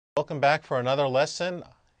Welcome back for another lesson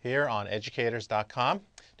here on Educators.com.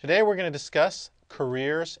 Today we're going to discuss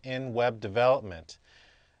careers in web development.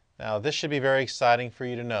 Now this should be very exciting for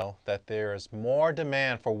you to know that there is more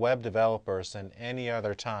demand for web developers than any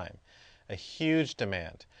other time. A huge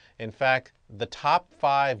demand. In fact, the top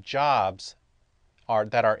 5 jobs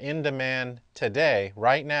that are in demand today,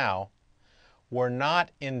 right now, were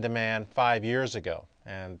not in demand 5 years ago.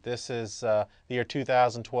 And this is the year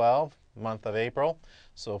 2012, month of April.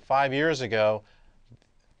 So 5 years ago,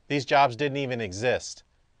 these jobs didn't even exist.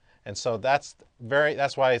 And so that's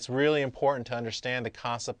why it's really important to understand the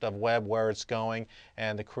concept of web, where it's going,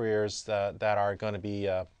 and the careers that are going to be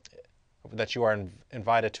that you are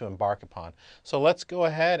invited to embark upon. So let's go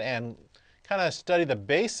ahead and kind of study the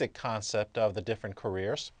basic concept of the different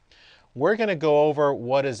careers. We're going to go over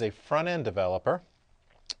what is a front-end developer,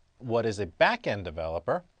 what is a back-end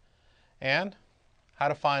developer, and how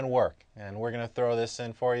to find work. And we're going to throw this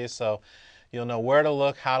in for you so you'll know where to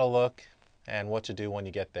look, how to look, and what to do when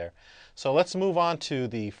you get there. So let's move on to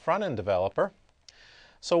the front-end developer.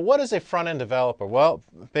 So what is a front-end developer? Well,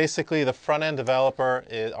 basically the front-end developer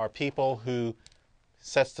are people who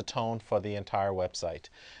sets the tone for the entire website.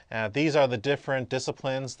 These are the different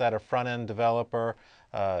disciplines that a front-end developer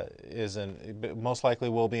most likely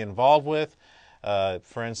will be involved with.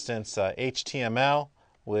 For instance, HTML,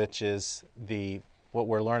 which is what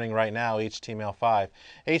we're learning right now, HTML5.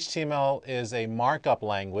 HTML is a markup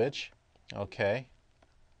language, okay?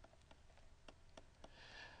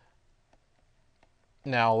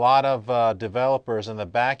 Now, a lot of developers in the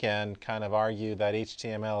back end kind of argue that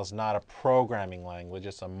HTML is not a programming language,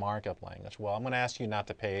 it's a markup language. Well, I'm going to ask you not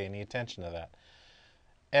to pay any attention to that.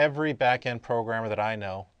 Every back-end programmer that I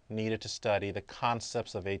know needed to study the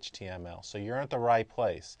concepts of HTML. So you're at the right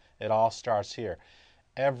place. It all starts here.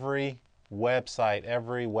 Every website,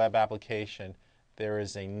 every web application, there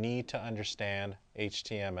is a need to understand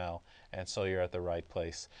HTML, and so you're at the right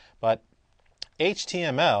place. But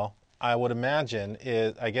HTML, I would imagine,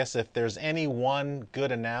 I guess if there's any one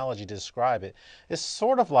good analogy to describe it, is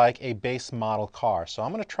sort of like a base model car. So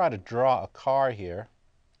I'm going to try to draw a car here.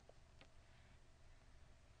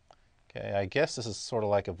 Okay, I guess this is sort of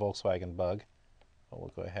like a Volkswagen Bug. But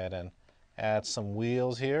we'll go ahead and add some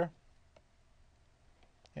wheels here.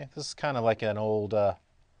 Okay, this is kind of like an old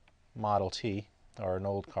Model T, or an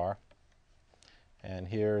old car. And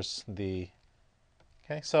here's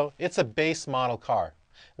okay, so it's a base model car.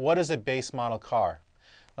 What is a base model car?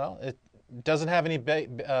 Well, it doesn't have any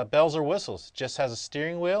bells or whistles. It just has a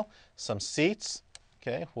steering wheel, some seats.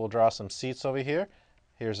 Okay, we'll draw some seats over here.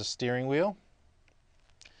 Here's a steering wheel.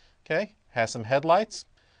 Okay, has some headlights.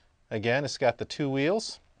 Again, it's got the 2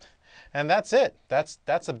 wheels. And that's it.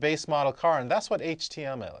 That's a base model car, and that's what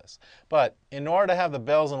HTML is. But in order to have the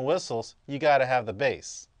bells and whistles, you got to have the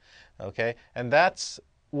base. Okay, and that's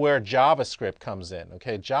where JavaScript comes in.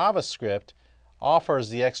 Okay, JavaScript offers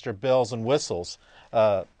the extra bells and whistles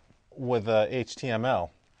with HTML.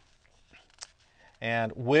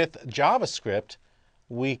 And with JavaScript,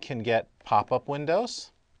 we can get pop-up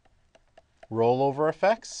windows, rollover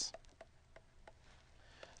effects.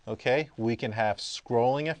 Okay, we can have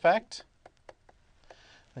scrolling effect.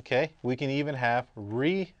 Okay, we can even have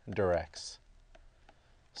redirects.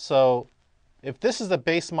 So if this is the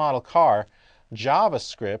base model car,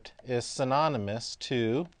 JavaScript is synonymous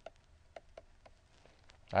to,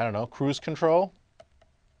 I don't know, cruise control.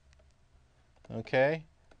 Okay,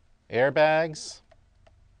 airbags,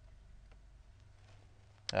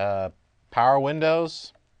 power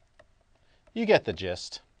windows. You get the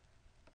gist.